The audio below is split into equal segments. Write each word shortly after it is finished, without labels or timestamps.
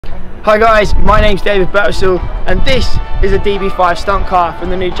Hi guys, my name's David Bertelsel and this is a DB5 stunt car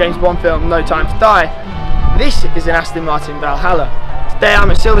from the new James Bond film No Time to Die. This is an Aston Martin Valhalla. Today I'm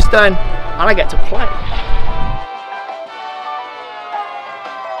at Silverstone and I get to play.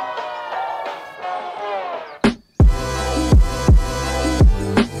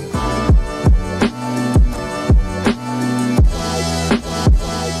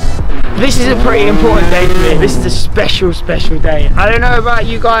 This is a pretty important day for me. This is a special day. I don't know about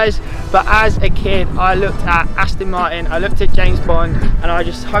you guys, but as a kid I looked at Aston Martin, I looked at James Bond, and I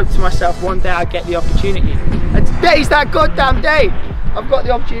just hoped to myself one day I'd get the opportunity. And today's that goddamn day. I've got the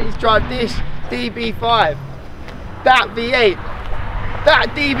opportunity to drive this DB5, that V8,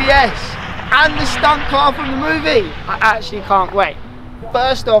 that DBS, and the stunt car from the movie. I actually can't wait.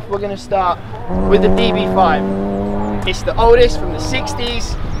 First off, we're going to start with the DB5. It's the oldest, from the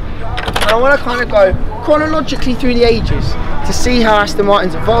 60s. And I want to kind of go chronologically through the ages to see how Aston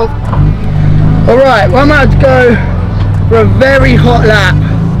Martin's evolved. Alright, well, I'm about to go for a very hot lap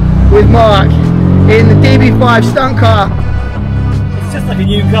with Mark in the DB5 stunt car. It's just like a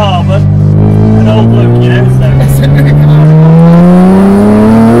new car, but an old bloke, you know, so. It's a new car.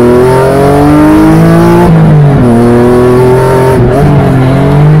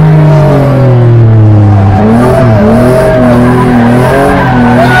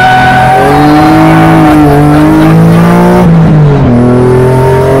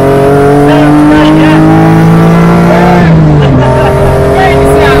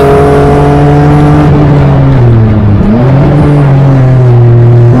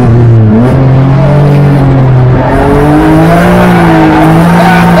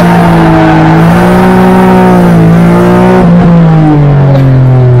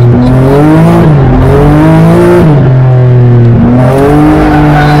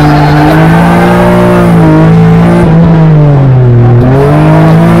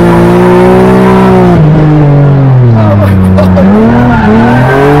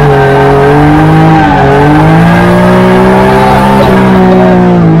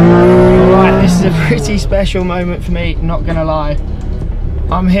 Special moment for me, not gonna lie.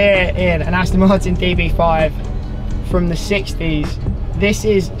 I'm here in an Aston Martin DB5 from the 60s. This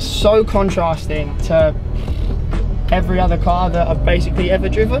is so contrasting to every other car that I've basically ever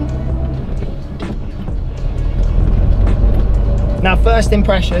driven. Now, first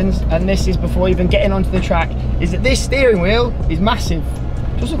impressions, and this is before even getting onto the track, is that this steering wheel is massive.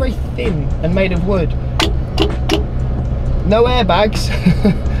 It's also very thin and made of wood. No airbags.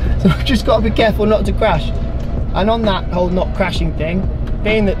 So I've just got to be careful not to crash. And on that whole not crashing thing,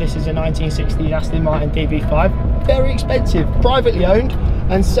 being that this is a 1960s Aston Martin DB5, very expensive, privately owned,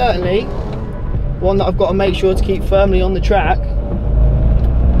 and certainly one that I've got to make sure to keep firmly on the track.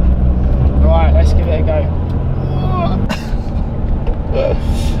 Right, let's give it a go.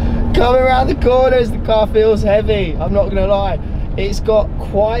 Coming around the corners, the car feels heavy, I'm not gonna lie. It's got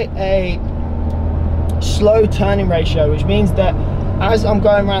quite a slow turning ratio, which means that as I'm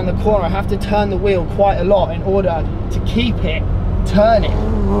going around the corner, I have to turn the wheel quite a lot in order to keep it turning.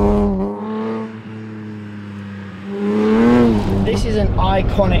 This is an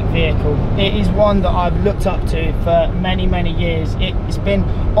iconic vehicle. It is one that I've looked up to for many years. It's been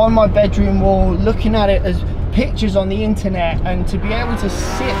on my bedroom wall, looking at it as pictures on the internet, and to be able to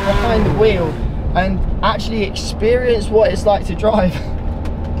sit behind the wheel and actually experience what it's like to drive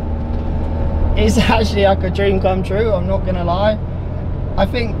is actually like a dream come true, I'm not gonna lie. I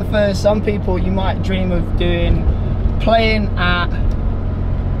think for some people you might dream of playing at,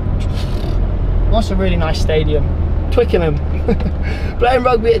 what's a really nice stadium? Twickenham. Playing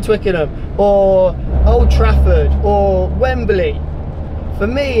rugby at Twickenham, or Old Trafford, or Wembley. For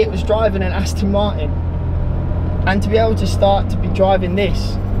me, it was driving an Aston Martin. And to be able to start to be driving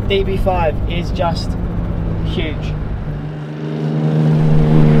this DB5 is just huge.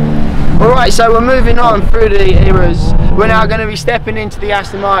 Alright, so we're moving on through the eras. We're now going to be stepping into the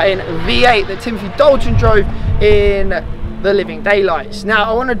Aston Martin V8 that Timothy Dalton drove in The Living Daylights. Now,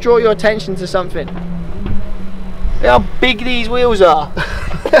 I want to draw your attention to something. Look how big these wheels are.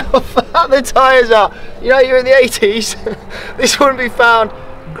 How fat the tyres are. You know, you're in the 80s. This wouldn't be found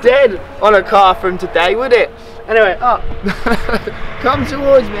dead on a car from today, would it? Anyway, up. Come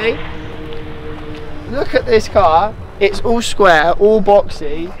towards me. Look at this car. It's all square, all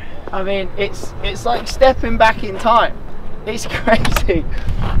boxy. I mean, it's like stepping back in time. It's crazy.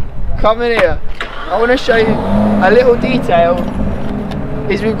 Come in here. I want to show you a little detail.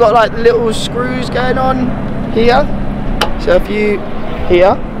 Is we've got like little screws going on here. So if you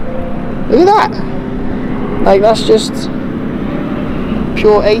here, look at that. Like, that's just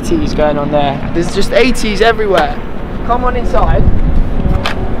pure 80s going on there. There's just 80s everywhere. Come on inside.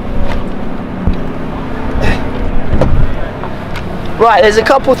 Right, there's a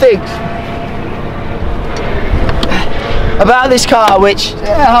couple things about this car which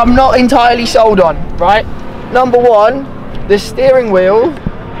I'm not entirely sold on, right? Number one, the steering wheel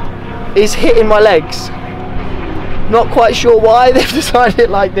is hitting my legs. Not quite sure why they've designed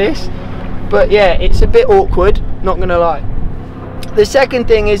it like this, but yeah, it's a bit awkward, not gonna lie. The second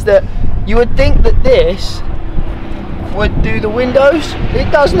thing is that you would think that this would do the windows.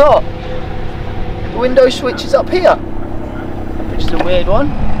 It does not. The window switch is up here, which is a weird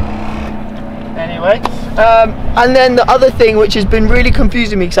one. Anyway, and then the other thing which has been really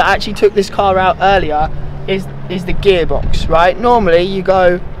confusing me, because I actually took this car out earlier, is the gearbox, right? Normally you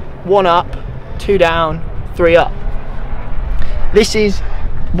go 1 up, 2 down, 3 up. This is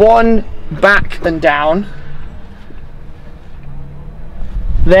 1 back and down,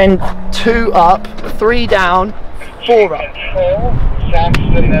 then 2 up, 3 down, 4 up.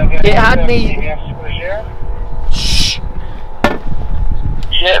 It had me. Shh.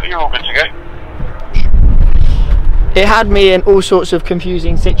 Yeah, you're all good to go. It had me in all sorts of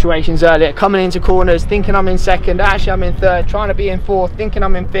confusing situations earlier, coming into corners, thinking I'm in second, actually I'm in third, trying to be in fourth, thinking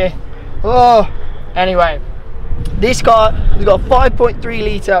I'm in fifth. Oh, anyway, this car has got a 5.3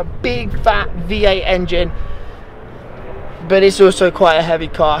 litre big fat V8 engine, but it's also quite a heavy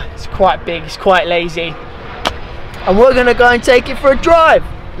car. It's quite big, it's quite lazy, and we're gonna go and take it for a drive.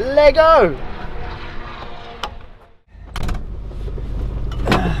 Let go.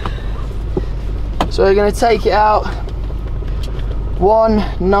 So we're going to take it out, 1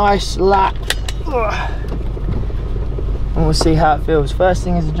 nice lap, and we'll see how it feels. First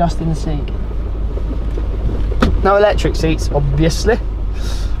thing is adjusting the seat. No electric seats, obviously.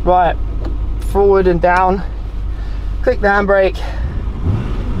 Right, forward and down, click the handbrake,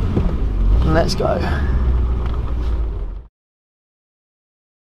 and let's go.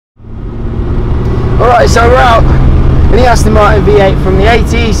 Alright, so we're out in the Aston Martin V8 from the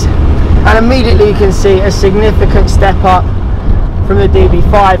 80s. And immediately you can see a significant step up from the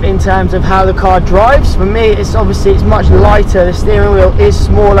DB5 in terms of how the car drives. For me, it's much lighter, the steering wheel is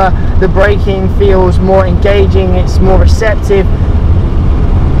smaller, the braking feels more engaging, it's more receptive.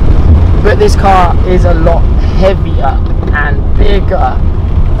 But this car is a lot heavier and bigger,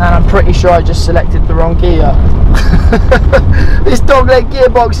 and I'm pretty sure I just selected the wrong gear. This dogleg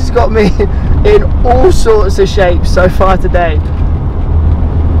gearbox has got me in all sorts of shapes so far today.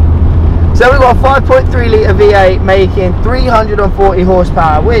 So we've got a 5.3 litre V8 making 340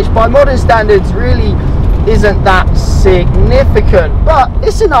 horsepower, which by modern standards really isn't that significant, but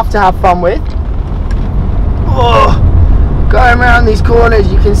it's enough to have fun with. Oh, going around these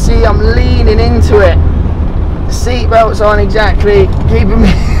corners, you can see I'm leaning into it. The seat belts aren't exactly keeping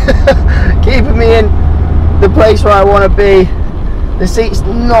me keeping me in the place where I want to be. The seat's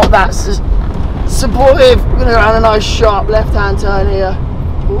not that supportive. We're going to go around a nice sharp left-hand turn here.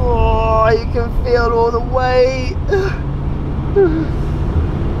 Oh, you can feel all the weight.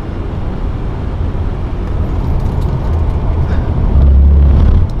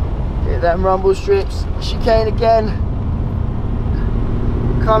 Hit them rumble strips. Chicane again.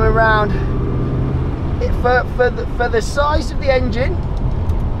 Coming round. For the size of the engine,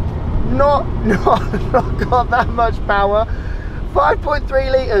 not got that much power. 5.3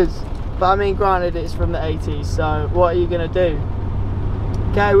 litres. But I mean, granted, it's from the 80s. So what are you gonna do?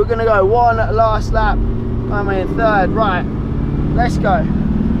 Okay, we're gonna go 1 last lap. I'm in third. Right, let's go.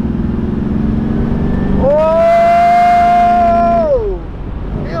 Whoa!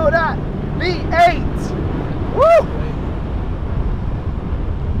 Feel that V8. Woo!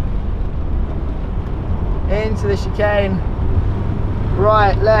 Into the chicane.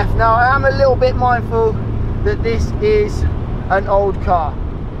 Right, left. Now I am a little bit mindful that this is an old car,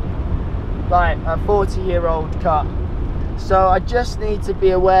 like a 40-year-old car. So I just need to be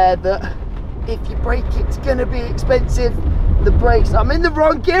aware that if you brake, it's gonna be expensive. The brakes, I'm in the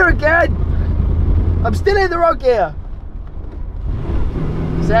wrong gear again. I'm still in the wrong gear.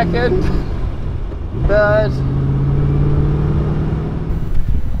 Second, third.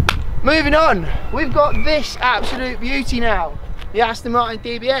 Moving on, we've got this absolute beauty now, the Aston Martin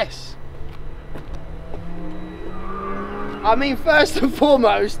DBS. I mean, first and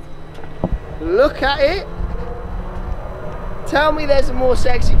foremost, look at it. Tell me there's a more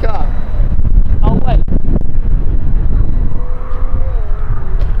sexy car. I'll wait.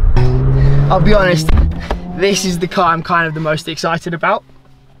 I'll be honest, this is the car I'm kind of the most excited about.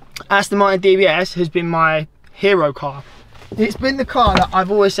 Aston Martin DBS has been my hero car. It's been the car that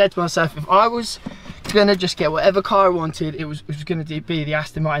I've always said to myself, if I was gonna just get whatever car I wanted, it was gonna be the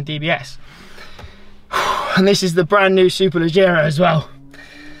Aston Martin DBS. And this is the brand new Superleggera as well.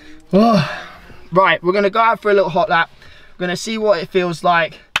 Oh. Right, we're gonna go out for a little hot lap. gonna see what it feels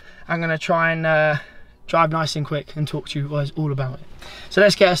like. I'm gonna try and drive nice and quick and talk to you guys all about it. So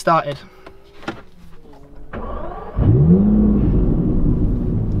let's get us started.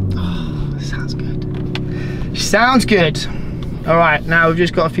 Oh, sounds good. Sounds good. All right, now we've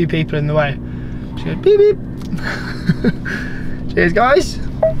just got a few people in the way. Just go beep beep. Cheers, guys.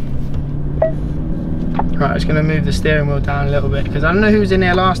 Right, I'm just gonna move the steering wheel down a little bit because I don't know who was in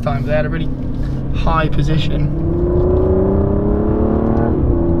here last time, but they had a really high position.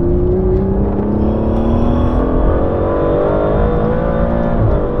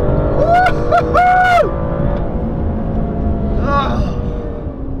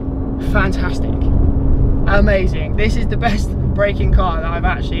 Fantastic, amazing. This is the best braking car that I've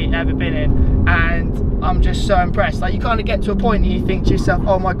actually ever been in, and I'm just so impressed. Like, you kind of get to a point and you think to yourself,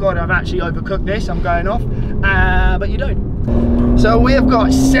 oh my god, I've actually overcooked this, I'm going off, but you don't. So we have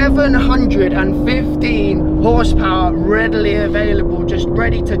got 715 horsepower readily available, just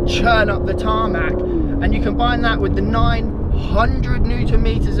ready to churn up the tarmac, and you combine that with the 900 Newton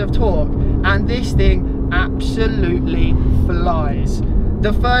meters of torque, and this thing absolutely flies.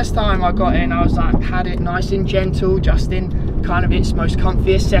 The first time I got in, I was like, had it nice and gentle, just in kind of its most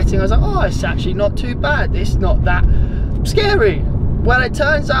comfiest setting. I was like, oh, it's actually not too bad. It's not that scary. Well, it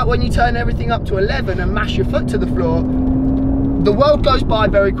turns out when you turn everything up to 11 and mash your foot to the floor, the world goes by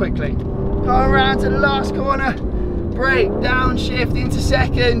very quickly. Come around to the last corner, brake, downshift into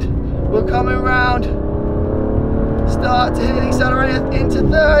second. We're coming round. Start to hit the accelerator into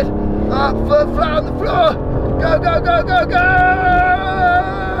third. Up, foot flat on the floor. Go, go, go, go, go!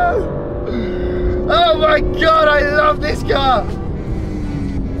 Oh my god, I love this car!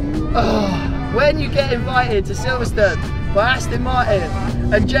 Oh, when you get invited to Silverstone by Aston Martin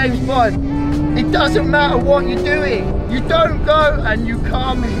and James Bond, it doesn't matter what you're doing. You don't go and you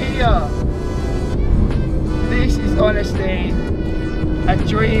come here. This is honestly a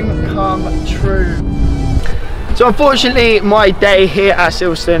dream come true. So unfortunately, my day here at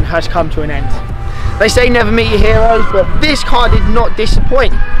Silverstone has come to an end. They say never meet your heroes, but this car did not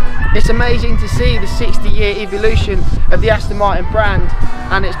disappoint. It's amazing to see the 60-year evolution of the Aston Martin brand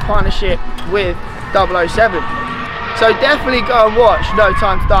and its partnership with 007. So definitely go and watch No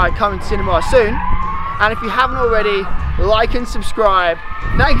Time to Die, coming to cinema soon. And if you haven't already, like and subscribe.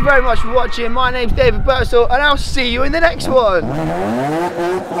 Thank you very much for watching. My name's David Birdsall, and I'll see you in the next one.